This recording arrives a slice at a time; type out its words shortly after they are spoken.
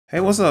Hey,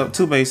 what's up?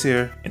 2Base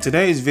here. In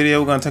today's video,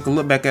 we're going to take a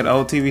look back at the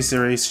old TV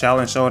series,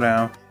 Xiaolin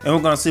Showdown, and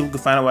we're going to see if we can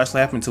find out what actually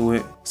happened to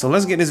it. So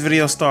let's get this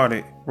video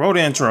started. Roll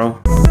the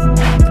intro.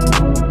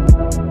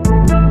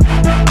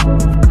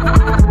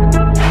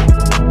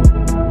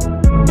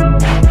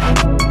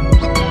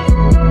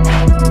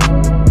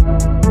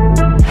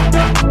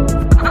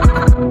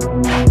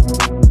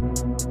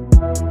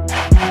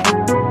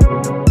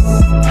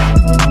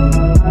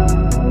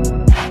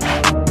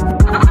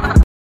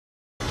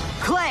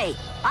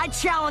 I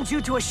challenge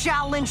you to a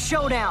Xiaolin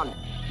Showdown.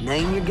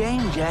 Name your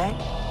game, Jack.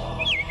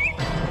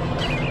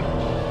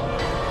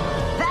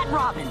 That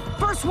Robin.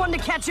 First one to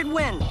catch it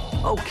win.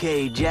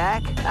 Okay,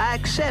 Jack. I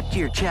accept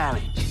your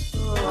challenge.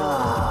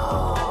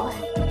 Oh.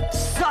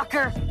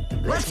 Sucker.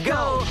 Let's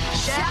go.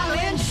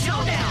 Xiaolin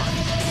Showdown.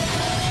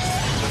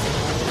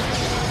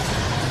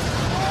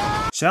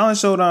 Xiaolin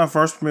Showdown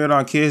first premiered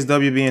on Kids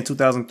WB in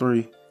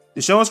 2003.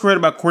 The show was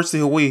created by Christy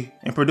Hui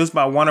and produced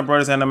by Warner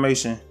Bros.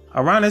 Animation.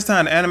 Around this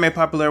time, the anime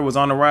popularity was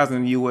on the rise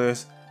in the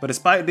US, but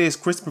despite this,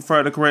 Christy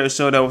preferred to create a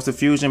show that was a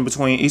fusion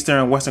between Eastern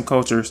and Western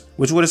cultures,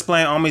 which would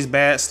explain Omi's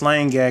bad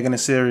slang gag in the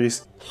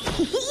series.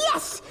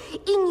 Yes!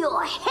 In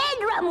your head,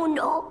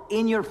 Ramundo!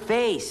 In your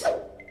face!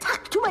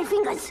 Talk to my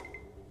fingers!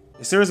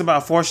 The series is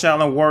about 4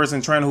 Shaolin warriors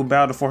and trainers who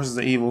battle the forces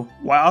of evil,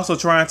 while also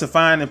trying to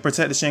find and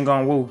protect the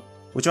Shingon Wu,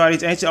 which are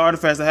these ancient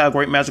artifacts that have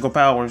great magical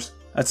powers.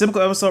 A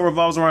typical episode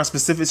revolves around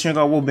specific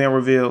Shingon Wu being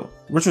revealed,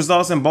 which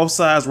results in both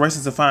sides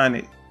racing to find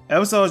it.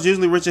 Episodes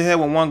usually reach ahead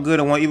with one good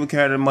and one evil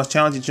character that must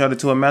challenge each other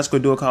to a magical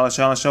duel called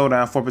Xiaolin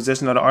Showdown for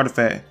possession of the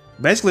artifact.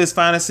 Basically, it's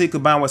find and seek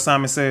combined with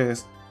Simon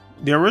Says.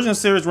 The original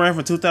series ran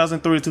from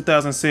 2003 to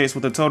 2006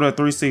 with a total of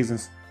 3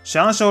 seasons.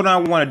 Xiaolin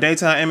Showdown won a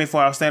Daytime Emmy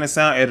for Outstanding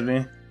Sound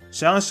Editing.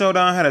 Xiaolin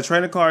Showdown had a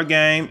trading card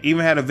game,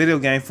 even had a video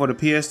game for the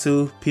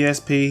PS2,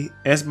 PSP,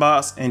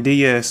 Xbox, and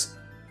DS.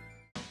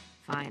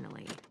 Finally.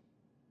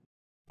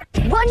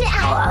 1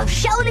 hour of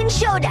Xiaolin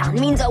Showdown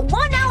means a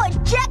 1 hour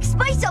Jack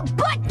Spicer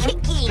butt kicking!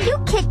 You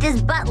kicked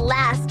his butt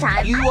last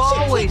time. You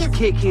always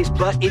kick his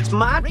butt. It's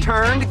my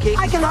turn to kick.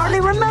 I can hardly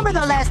remember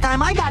the last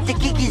time I got to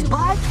kick his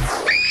butt.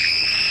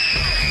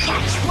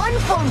 Catch one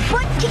full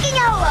butt-kicking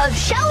hour of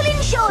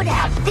Xiaolin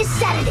Showdown this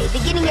Saturday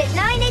beginning at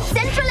 9/8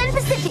 Central and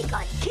Pacific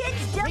on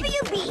Kids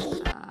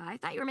WB. I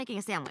thought you were making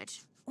a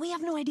sandwich. We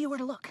have no idea where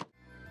to look.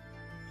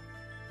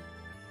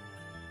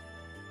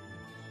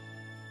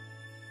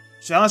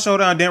 Xiaolin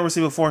Showdown didn't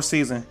receive a 4th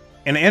season.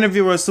 In an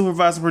interview with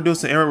supervising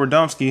producer Eric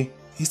Radomski,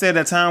 he said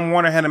that Time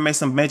Warner had to make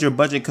some major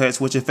budget cuts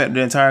which affected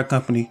the entire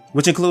company,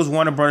 which includes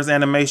Warner Bros.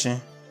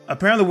 Animation.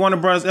 Apparently Warner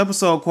Bros.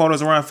 Episode quota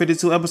is around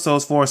 52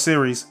 episodes for a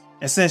series,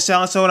 and since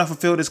Xiaolin Showdown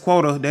fulfilled this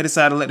quota, they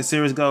decided to let the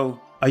series go.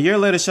 A year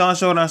later, Xiaolin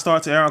Showdown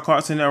started to air on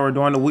Cartoon Network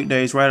during the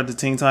weekdays right after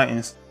Teen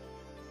Titans.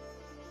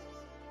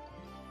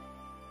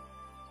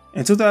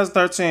 In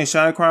 2013,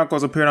 Shining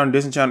Chronicles appeared on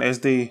Disney Channel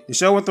SD. The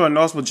show went through a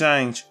noticeable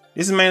change.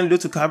 This is mainly due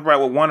to copyright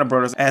with Warner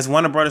Bros., as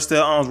Warner Bros.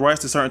 Still owns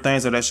rights to certain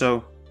things of that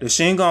show. The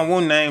Shingon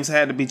Wu names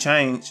had to be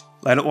changed,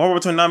 like the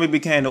Orbital Nami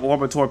became the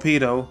Orbital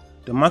Torpedo,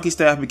 the Monkey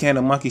Staff became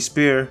the Monkey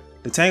Spear,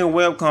 the Tangled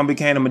Web Cone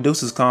became the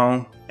Medusa's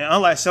Cone, and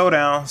unlike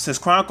Showdown, since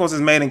Chronicles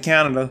is made in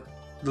Canada,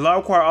 the law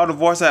required all the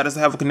voice actors to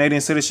have a Canadian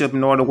citizenship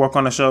in order to work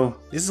on the show.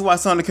 This is why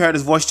some of the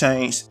characters' voice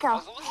changed.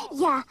 Go.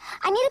 Yeah,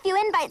 I need a few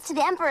invites to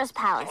the Emperor's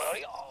Palace.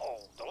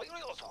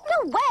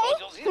 No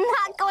way!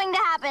 Not going to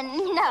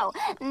happen. No,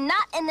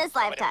 not in this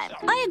lifetime.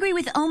 I agree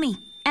with Omi,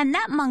 and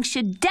that monk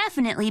should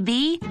definitely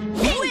be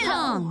Ping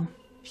Pong!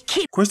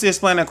 Christy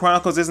explained that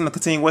Chronicles isn't a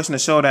continuation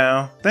of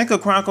Showdown. Think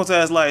of Chronicles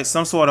as like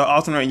some sort of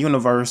alternate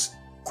universe.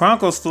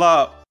 Chronicles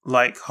flopped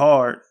like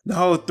hard. The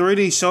whole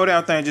 3D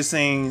Showdown thing just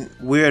seemed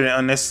weird and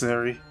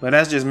unnecessary, but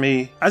that's just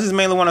me. I just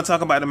mainly want to talk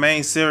about the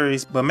main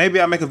series, but maybe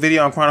I'll make a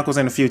video on Chronicles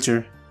in the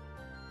future.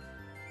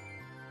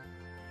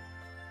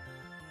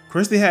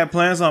 Christy had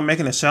plans on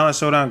making a Xiaolin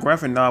Showdown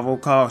graphic novel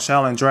called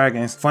Xiaolin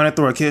Dragons, funded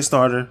through a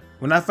Kickstarter.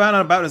 When I found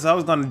out about this, I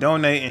was going to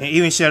donate and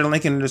even share the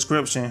link in the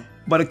description.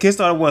 But the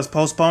Kickstarter was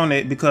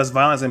postponed because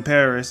violence in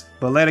Paris,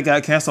 but later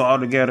got cancelled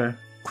altogether.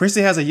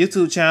 Christy has a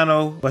YouTube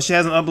channel, but she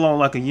hasn't uploaded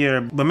like a year,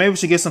 but maybe if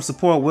she gets some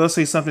support, we'll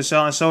see something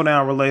Xiaolin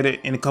Showdown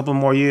related in a couple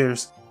more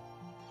years.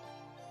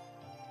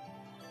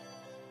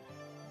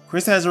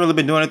 Chris hasn't really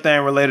been doing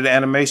anything related to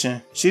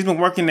animation. She's been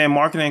working in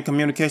marketing and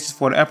communications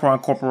for the Epron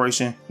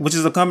Corporation, which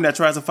is a company that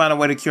tries to find a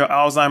way to cure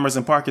Alzheimer's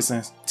and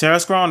Parkinson's. Tara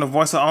Strong, the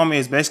voice of Omi,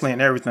 is basically in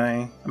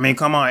everything. I mean,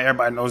 come on,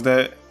 everybody knows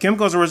that.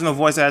 Kimiko's original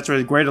voice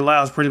actress, Grey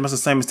DeLisle, is pretty much the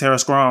same as Tara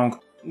Strong.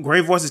 Grey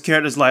voices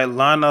characters like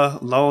Lana,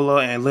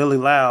 Lola, and Lily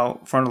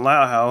Loud from the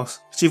Loud House.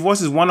 She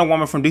voices Wonder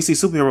Woman from DC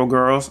Superhero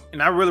Girls,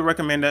 and I really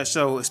recommend that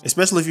show,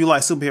 especially if you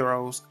like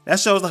superheroes. That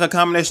show is like a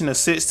combination of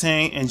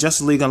 16 and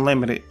Justice League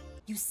Unlimited.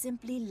 You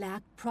simply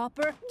lack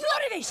proper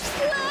motivation.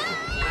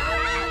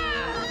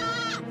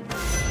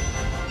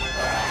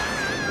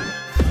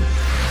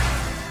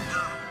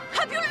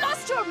 Have you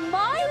lost your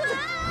mind?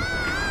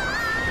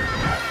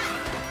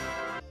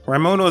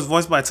 Raimundo is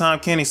voiced by Tom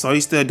Kenny, so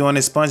he's still doing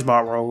his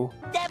SpongeBob role.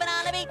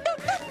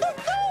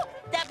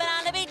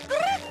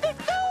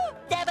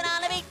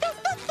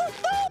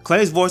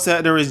 Clay's voice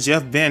actor is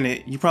Jeff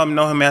Bennett. You probably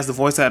know him as the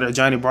voice actor of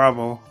Johnny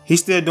Bravo. He's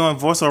still doing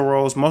voiceover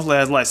roles, mostly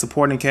as like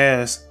supporting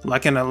cast,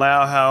 like in The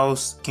Loud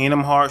House,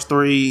 Kingdom Hearts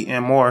 3,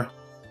 and more.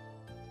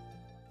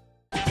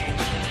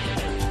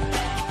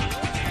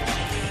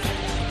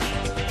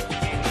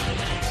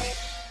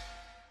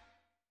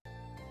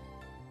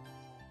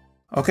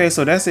 Okay,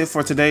 so that's it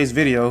for today's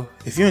video.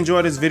 If you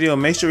enjoyed this video,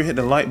 make sure you hit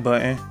the like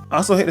button.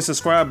 Also hit the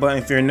subscribe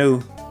button if you're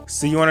new.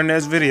 See you on the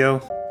next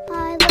video.